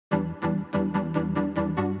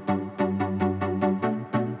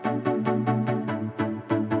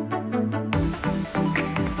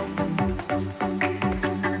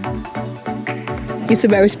It's a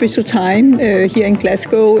very special time here in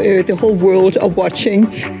Glasgow. The whole world are watching.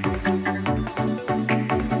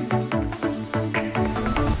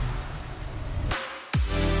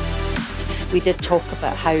 We did talk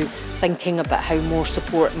about thinking about how more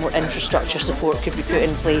support, more infrastructure support could be put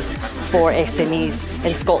in place for SMEs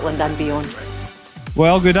in Scotland and beyond.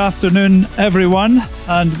 Well, good afternoon everyone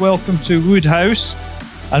and welcome to Woodhouse.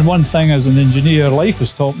 And one thing as an engineer life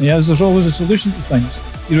has taught me is there's always a solution to things.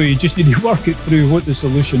 You just need to work it through what the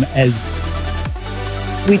solution is.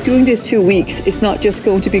 We're doing this 2 weeks. It's not just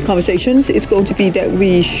going to be conversations, it's going to be that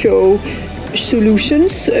we show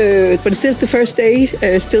solutions, but it's still the first day,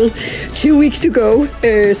 still 2 weeks to go,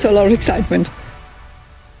 so a lot of excitement.